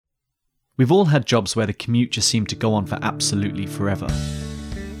We've all had jobs where the commute just seemed to go on for absolutely forever.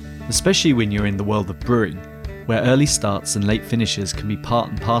 Especially when you're in the world of brewing, where early starts and late finishes can be part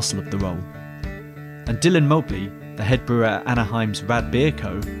and parcel of the role. And Dylan Mobley, the head brewer at Anaheim's Rad Beer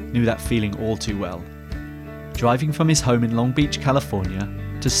Co., knew that feeling all too well. Driving from his home in Long Beach, California,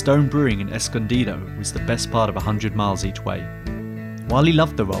 to Stone Brewing in Escondido was the best part of 100 miles each way. While he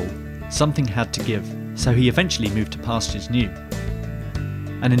loved the role, something had to give, so he eventually moved to pastures new.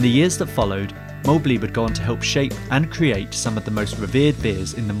 And in the years that followed, Mobley would go on to help shape and create some of the most revered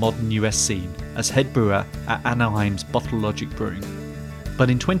beers in the modern US scene as head brewer at Anaheim's Bottle Logic Brewing.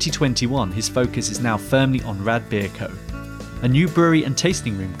 But in 2021, his focus is now firmly on Rad Beer Co., a new brewery and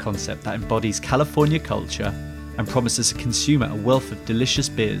tasting room concept that embodies California culture and promises a consumer a wealth of delicious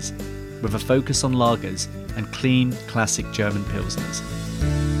beers with a focus on lagers and clean, classic German pilsners.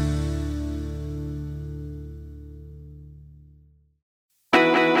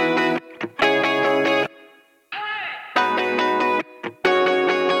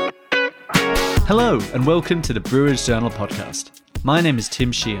 Hello and welcome to the Brewers Journal podcast. My name is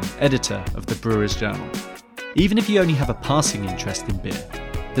Tim Sheehan, editor of the Brewers Journal. Even if you only have a passing interest in beer,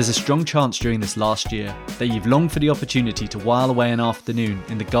 there's a strong chance during this last year that you've longed for the opportunity to while away an afternoon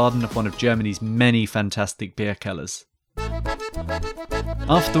in the garden of one of Germany's many fantastic beer cellars.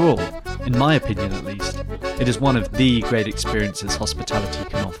 After all, in my opinion at least, it is one of the great experiences hospitality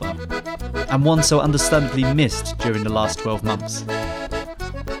can offer, and one so understandably missed during the last 12 months.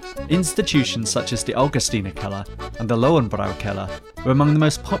 Institutions such as the Augustiner Keller and the Lowenbrau Keller were among the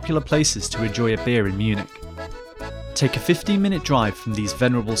most popular places to enjoy a beer in Munich. Take a 15-minute drive from these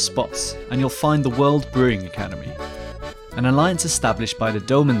venerable spots and you'll find the World Brewing Academy, an alliance established by the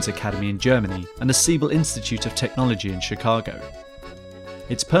Doemens Academy in Germany and the Siebel Institute of Technology in Chicago.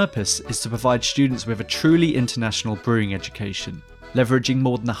 Its purpose is to provide students with a truly international brewing education, leveraging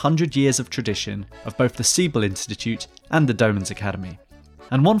more than 100 years of tradition of both the Siebel Institute and the Doemens Academy.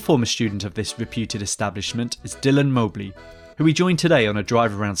 And one former student of this reputed establishment is Dylan Mobley, who we joined today on a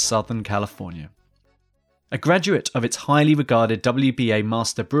drive around Southern California. A graduate of its highly regarded WBA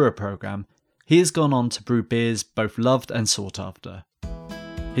Master Brewer program, he has gone on to brew beers both loved and sought after.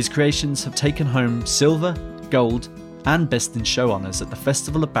 His creations have taken home silver, gold, and Best in Show honours at the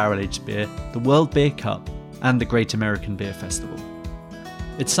Festival of Barrel-Aged Beer, the World Beer Cup, and the Great American Beer Festival.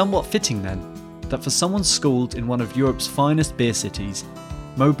 It's somewhat fitting then, that for someone schooled in one of Europe's finest beer cities,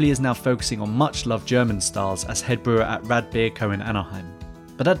 Mobley is now focusing on much-loved German styles as head brewer at Rad Beer Co. in Anaheim.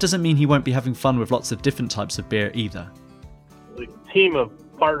 But that doesn't mean he won't be having fun with lots of different types of beer either. The team of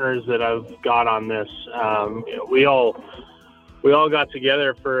partners that I've got on this, we all got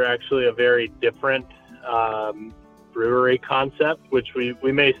together for actually a very different brewery concept, which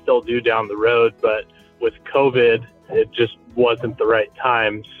we may still do down the road, but with COVID, it just wasn't the right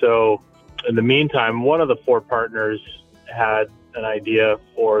time. So in the meantime, one of the four partners had an idea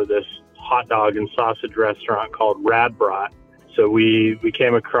for this hot dog and sausage restaurant called Radbrat. So we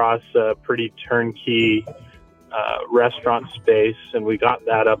came across a pretty turnkey restaurant space, and we got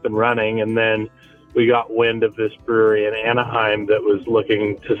that up and running. And then we got wind of this brewery in Anaheim that was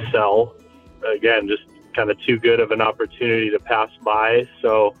looking to sell. Again, just kind of too good of an opportunity to pass by.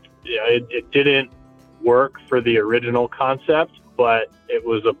 So it didn't work for the original concept, but it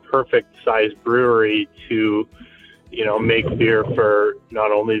was a perfect size brewery to make beer for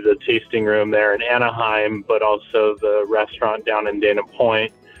not only the tasting room there in Anaheim, but also the restaurant down in Dana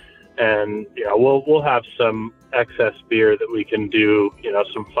Point. And, we'll have some excess beer that we can do,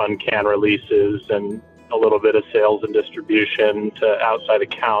 some fun can releases and a little bit of sales and distribution to outside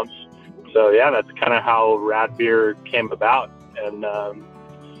accounts. So yeah, that's kind of how Rad Beer came about. And,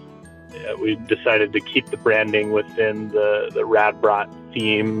 we decided to keep the branding within the Radbrat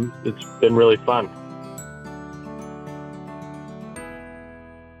theme. It's been really fun.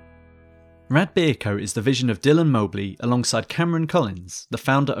 Rad Beer Co. is the vision of Dylan Mobley alongside Cameron Collins, the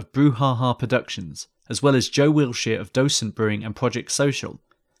founder of Brouhaha Productions, as well as Joe Wilshire of Docent Brewing and Project Social,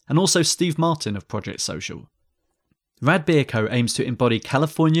 and also Steve Martin of Project Social. Rad Beer Co. aims to embody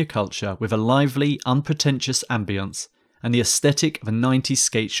California culture with a lively, unpretentious ambience and the aesthetic of a 90s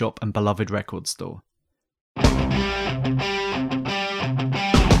skate shop and beloved record store.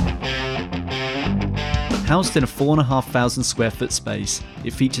 Housed in a 4,500 square foot space,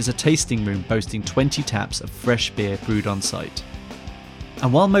 it features a tasting room boasting 20 taps of fresh beer brewed on site.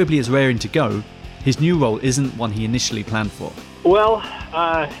 And while Mobley is raring to go, his new role isn't one he initially planned for. Well,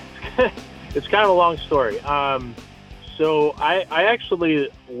 it's kind of a long story. So I actually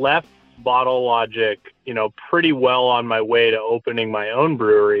left Bottle Logic, pretty well on my way to opening my own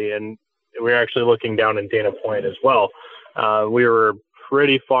brewery, and we were actually looking down in Dana Point as well. We were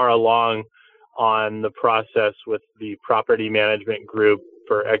pretty far along on the process with the property management group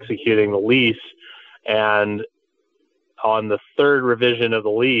for executing the lease. And on the third revision of the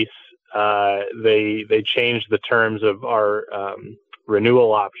lease, they changed the terms of our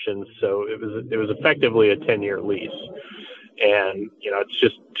renewal options. So it was effectively a 10-year lease. And, it's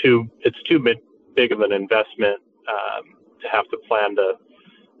just too big of an investment to have to plan to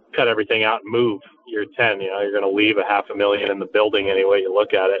cut everything out and move year 10. You're going to leave $500,000 in the building any way you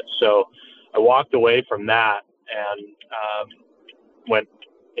look at it. So I walked away from that and went,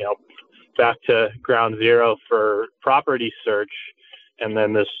 back to ground zero for property search. And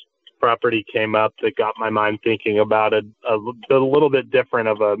then this property came up that got my mind thinking about a little bit different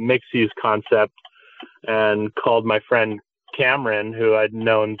of a mixed use concept, and called my friend Cameron, who I'd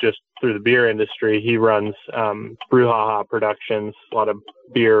known just through the beer industry. He runs Brouhaha Productions, a lot of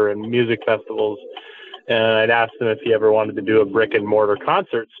beer and music festivals. And I'd asked him if he ever wanted to do a brick and mortar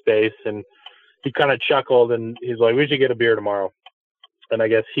concert space. And he kind of chuckled and he's like, we should get a beer tomorrow. And I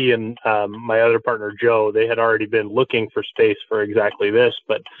guess he and my other partner, Joe, they had already been looking for space for exactly this,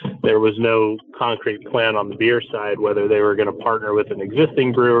 but there was no concrete plan on the beer side, whether they were going to partner with an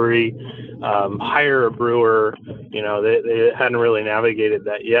existing brewery, hire a brewer. They hadn't really navigated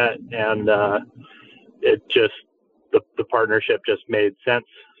that yet. And the partnership just made sense.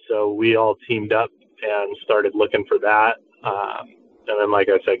 So we all teamed up and started looking for that. And then, like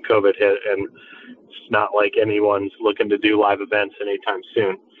I said, COVID hit, and it's not like anyone's looking to do live events anytime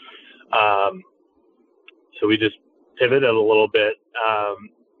soon. So we just pivoted a little bit.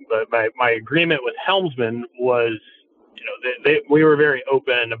 But my agreement with Helmsman was, we were very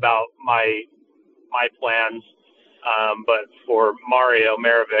open about my plans. But for Mario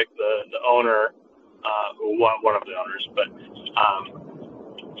Marovic, the owner, one of the owners, but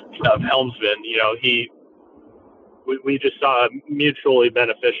of Helmsman, we just saw a mutually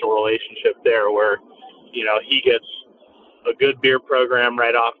beneficial relationship there where, he gets a good beer program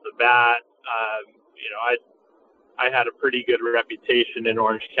right off the bat. I had a pretty good reputation in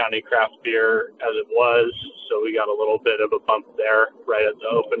Orange County craft beer as it was, so we got a little bit of a bump there right at the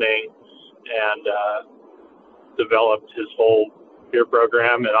opening, and developed his whole beer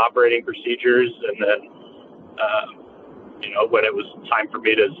program and operating procedures. And then, when it was time for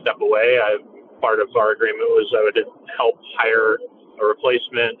me to step away, part of our agreement was I would help hire a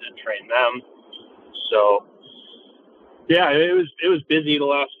replacement and train them. So, yeah, it was busy the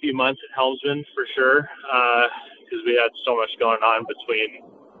last few months at Helmsman for sure, because we had so much going on between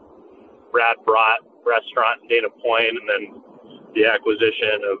Brad Brought Restaurant in Dana Point and then the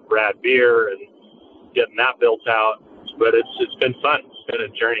acquisition of Brad Beer and getting that built out. But it's been fun. It's been a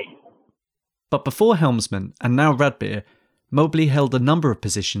journey. But before Helmsman and now Rad Beer, Mobley held a number of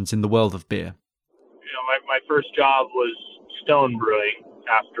positions in the world of beer. My first job was Stone Brewing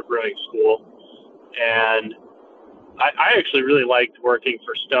after brewing school, and I actually really liked working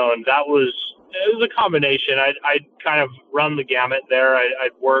for Stone. It was a combination. I'd kind of run the gamut there.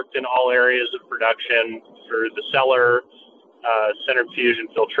 I'd worked in all areas of production for the cellar, centrifuge and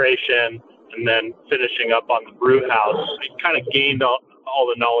filtration, and then finishing up on the brew house. I kind of gained all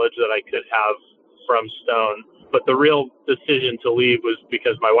the knowledge that I could have from Stone. But the real decision to leave was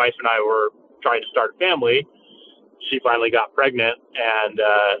because my wife and I were trying to start a family. She finally got pregnant, and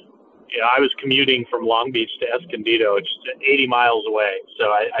I was commuting from Long Beach to Escondido, which is 80 miles away. So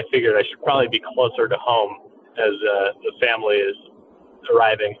I figured I should probably be closer to home as the family is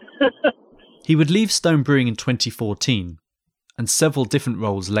arriving. He would leave Stone Brewing in 2014, and several different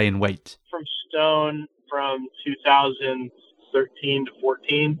roles lay in wait. From Stone from 2013 to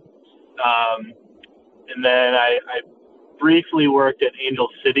 14, and then I briefly worked at Angel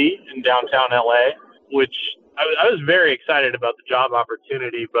City in downtown LA, which I was very excited about the job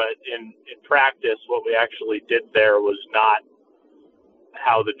opportunity, but in practice, what we actually did there was not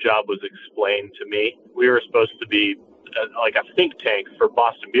how the job was explained to me. We were supposed to be like a think tank for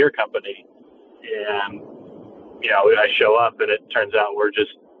Boston Beer Company, and I show up and it turns out we're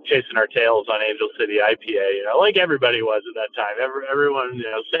just chasing our tails on Angel City IPA, like everybody was at that time. Everyone,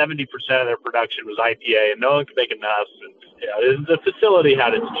 70% of their production was IPA, and no one could make enough. And the facility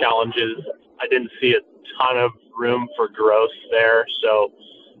had its challenges. I didn't see a ton of room for growth there, so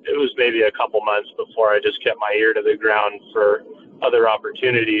it was maybe a couple months before I just kept my ear to the ground for other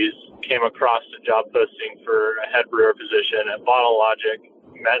opportunities. Came across a job posting for a head brewer position at Bottle Logic.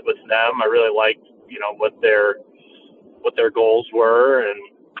 Met with them. I really liked, what their goals were, and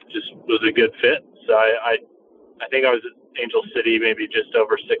just was a good fit. So I think I was at Angel City maybe just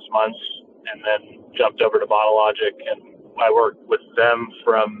over 6 months, and then jumped over to Bottle Logic, and I worked with them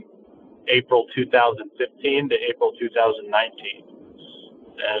from April 2015 to April 2019.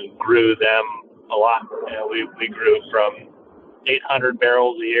 and grew them a lot. We grew from 800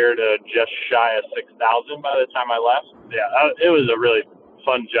 barrels a year to just shy of 6,000 by the time I left. Yeah, it was a really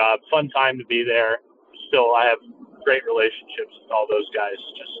fun job, fun time to be there. Still, I have great relationships with all those guys,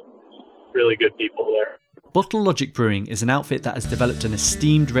 just really good people there. Bottle Logic Brewing is an outfit that has developed an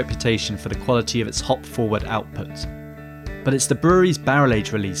esteemed reputation for the quality of its hop-forward output. But it's the brewery's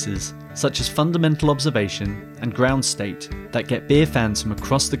barrel-aged releases, such as Fundamental Observation and Ground State, that get beer fans from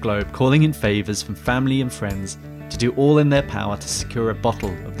across the globe calling in favours from family and friends to do all in their power to secure a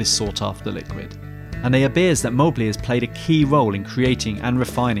bottle of this sought-after liquid. And they are beers that Mobley has played a key role in creating and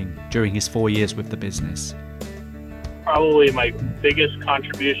refining during his 4 years with the business. Probably my biggest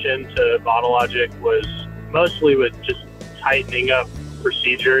contribution to Bottle Logic was mostly with just tightening up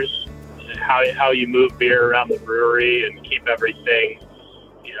procedures, how you move beer around the brewery and keep everything,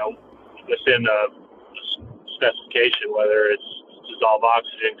 within a specification, whether it's dissolved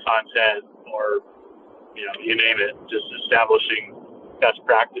oxygen content or, you name it, just establishing best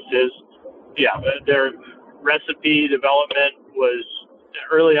practices. Yeah, their recipe development was,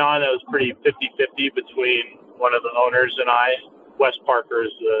 early on, it was pretty 50-50 between one of the owners and I. Wes Parker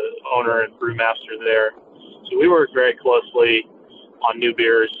is the owner and brewmaster there. So we worked very closely on new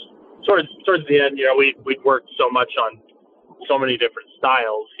beers. Towards the end, we'd worked so much on so many different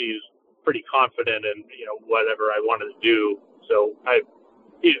styles. He's pretty confident in, whatever I wanted to do. So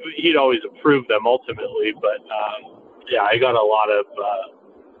he'd always approve them ultimately, but I got a lot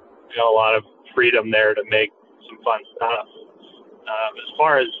of freedom there to make some fun stuff. As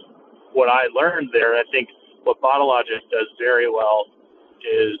far as what I learned there, I think what Bottle Logic does very well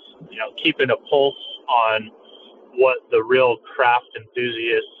is, keeping a pulse on what the real craft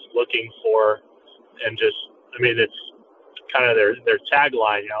enthusiasts looking for, and it's kind of their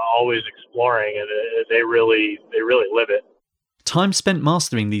tagline, always exploring, and they really live it. Time spent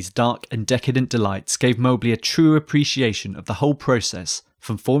mastering these dark and decadent delights gave Mobley a true appreciation of the whole process,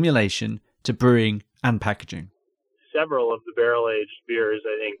 from formulation to brewing and packaging. Several of the barrel-aged beers,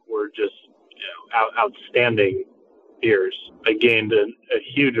 I think, were just outstanding beers. I gained a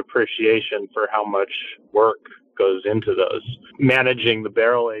huge appreciation for how much work goes into those. Managing the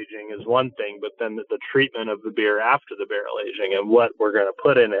barrel aging is one thing, but then the treatment of the beer after the barrel aging and what we're going to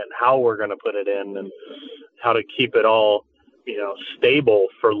put in it, how we're going to put it in, and how to keep it all, stable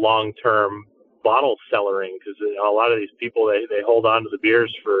for long-term bottle cellaring. Because a lot of these people, they hold on to the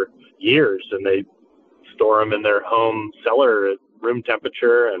beers for years and they store them in their home cellar at room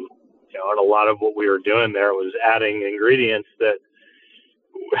temperature. And a lot of what we were doing there was adding ingredients that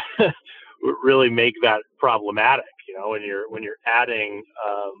really make that problematic. When you're adding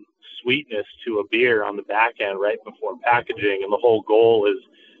sweetness to a beer on the back end right before packaging, and the whole goal is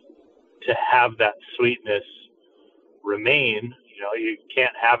to have that sweetness remain. You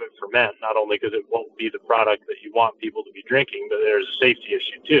can't have it ferment, not only because it won't be the product that you want people to be drinking, but there's a safety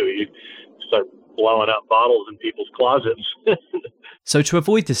issue too. You start blowing up bottles in people's closets. So to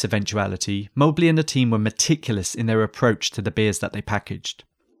avoid this eventuality, Mobley and the team were meticulous in their approach to the beers that they packaged.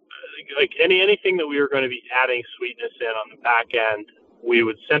 Like anything that we were going to be adding sweetness in on the back end, we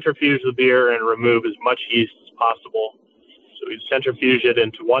would centrifuge the beer and remove as much yeast as possible. So we'd centrifuge it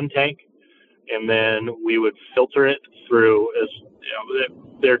into one tank, and then we would filter it through, as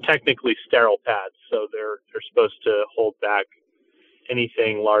they're technically sterile pads, so they're supposed to hold back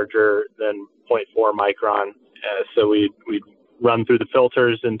anything larger than 0.4 micron. So we'd run through the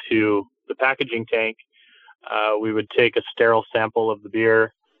filters into the packaging tank. We would take a sterile sample of the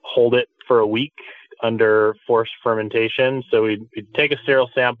beer, hold it for a week under forced fermentation. So we'd take a sterile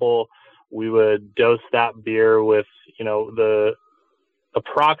sample. We would dose that beer with, the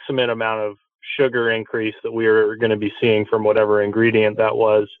approximate amount of sugar increase that we were going to be seeing from whatever ingredient that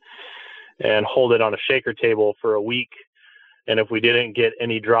was, and hold it on a shaker table for a week. And if we didn't get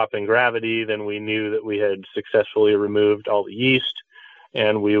any drop in gravity, then we knew that we had successfully removed all the yeast,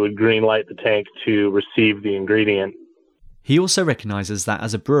 and we would green light the tank to receive the ingredient. He also recognises that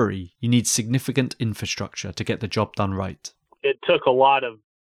as a brewery, you need significant infrastructure to get the job done right. It took a lot of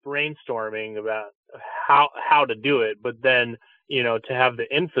brainstorming about how to do it, but then, to have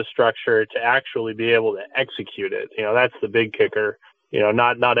the infrastructure to actually be able to execute it. That's the big kicker.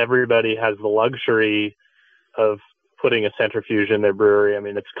 Not everybody has the luxury of putting a centrifuge in their brewery. I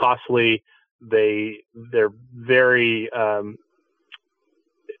mean, it's costly. They're very,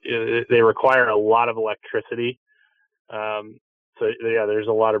 they require a lot of electricity. There's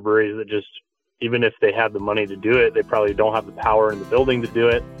a lot of breweries that just, even if they had the money to do it, they probably don't have the power in the building to do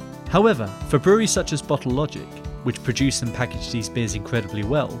it. However, for breweries such as Bottle Logic, which produce and package these beers incredibly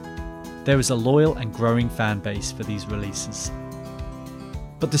well, there is a loyal and growing fan base for these releases.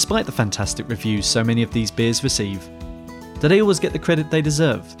 But despite the fantastic reviews so many of these beers receive, do they always get the credit they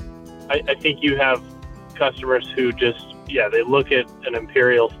deserve? I think you have customers who just, they look at an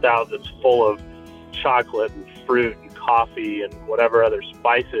Imperial Stout that's full of chocolate and fruit and coffee and whatever other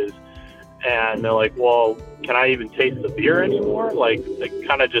spices, and they're like, well, can I even taste the beer anymore? Like, they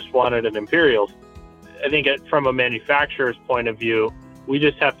kind of just wanted an Imperial. I think from a manufacturer's point of view, we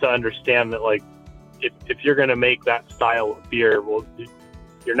just have to understand that, like, if you're going to make that style of beer, well,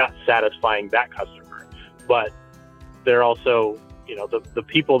 you're not satisfying that customer. But they're also, the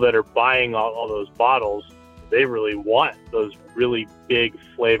people that are buying all those bottles, they really want those really big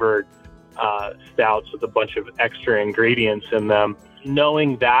flavored stouts with a bunch of extra ingredients in them.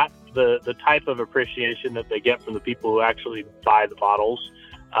 Knowing that, the type of appreciation that they get from the people who actually buy the bottles,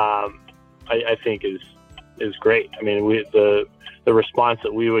 I think is great. I mean, the response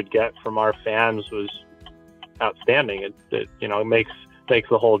that we would get from our fans was outstanding. It makes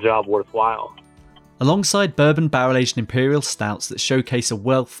the whole job worthwhile. Alongside bourbon barrel-aged Imperial Stouts that showcase a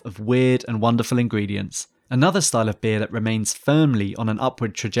wealth of weird and wonderful ingredients, another style of beer that remains firmly on an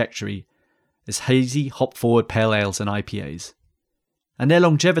upward trajectory is hazy, hop-forward pale ales and IPAs. And their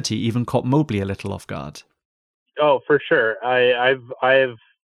longevity even caught Mobley a little off guard. Oh, for sure. I've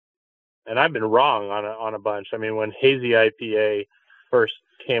been wrong on a bunch. I mean, when hazy IPA first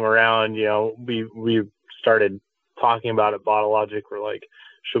came around, we started talking about it. Bottle Logic were like,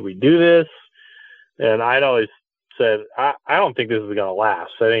 should we do this? And I'd always said, I don't think this is going to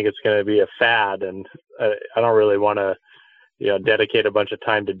last. I think it's going to be a fad, and I don't really want to, dedicate a bunch of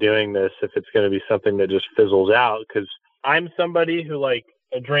time to doing this if it's going to be something that just fizzles out. Because I'm somebody who, like,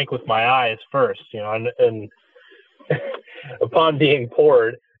 I drink with my eyes first, and upon being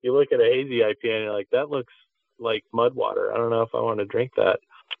poured, you look at a hazy IPA and you're like, that looks like mud water. I don't know if I want to drink that.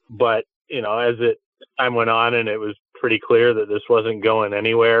 But, as time went on, and it was pretty clear that this wasn't going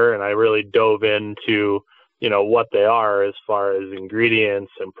anywhere, and I really dove into, what they are as far as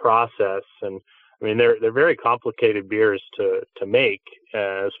ingredients and process. And I mean, they're very complicated beers to make,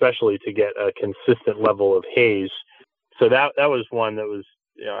 especially to get a consistent level of haze. So that was one that was,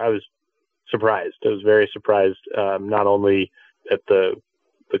 I was surprised. I was very surprised, not only at the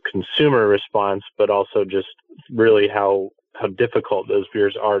consumer response, but also just really how difficult those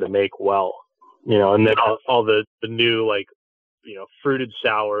beers are to make well. And then all the new, like, fruited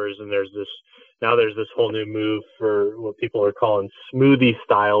sours, and there's this whole new move for what people are calling smoothie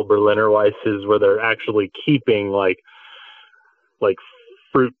style Berliner Weisses, where they're actually keeping like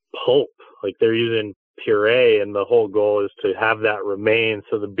fruit pulp, like they're using puree, and the whole goal is to have that remain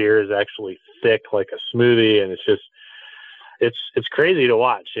so the beer is actually thick like a smoothie. And it's crazy to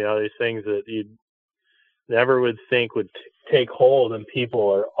watch, these things that you never would think would take hold, and people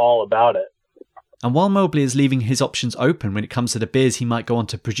are all about it. And while Mobley is leaving his options open when it comes to the beers he might go on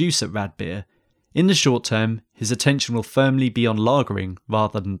to produce at Rad Beer, in the short term, his attention will firmly be on lagering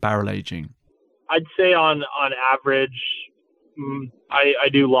rather than barrel aging. I'd say on average, I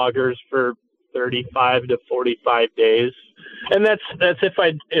do lagers for 35 to 45 days. And that's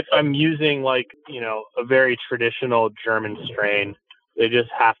if I'm using, like, a very traditional German strain. They just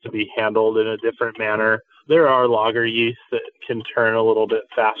have to be handled in a different manner. There are lager yeasts that can turn a little bit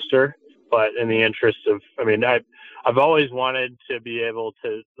faster, but in the interest of, I've always wanted to be able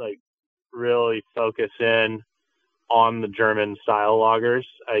to, like, really focus in on the German style lagers.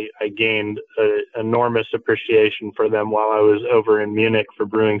 I gained an enormous appreciation for them while I was over in Munich for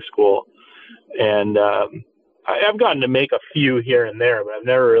brewing school. And I've gotten to make a few here and there, but I've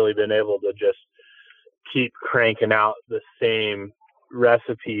never really been able to just keep cranking out the same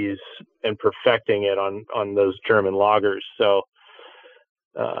recipes and perfecting it on those German lagers. So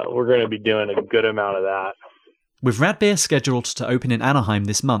we're going to be doing a good amount of that. With Rad Beer scheduled to open in Anaheim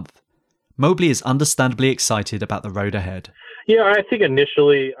this month, Mobley is understandably excited about the road ahead. Yeah, I think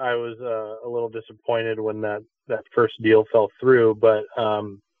initially I was a little disappointed when that first deal fell through, but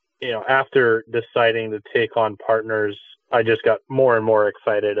after deciding to take on partners, I just got more and more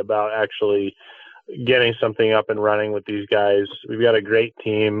excited about actually getting something up and running with these guys. We've got a great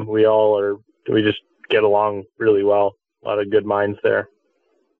team. We just get along really well. A lot of good minds there.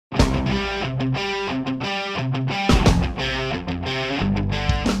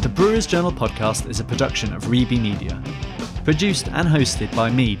 The Brewers Journal podcast is a production of Reby Media, produced and hosted by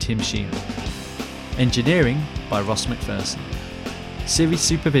me, Tim Sheehan. Engineering by Ross McPherson. Series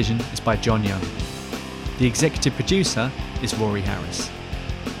supervision is by John Young. The executive producer is Rory Harris.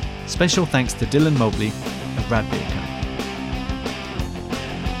 Special thanks to Dylan Mobley of Rad Beer Co.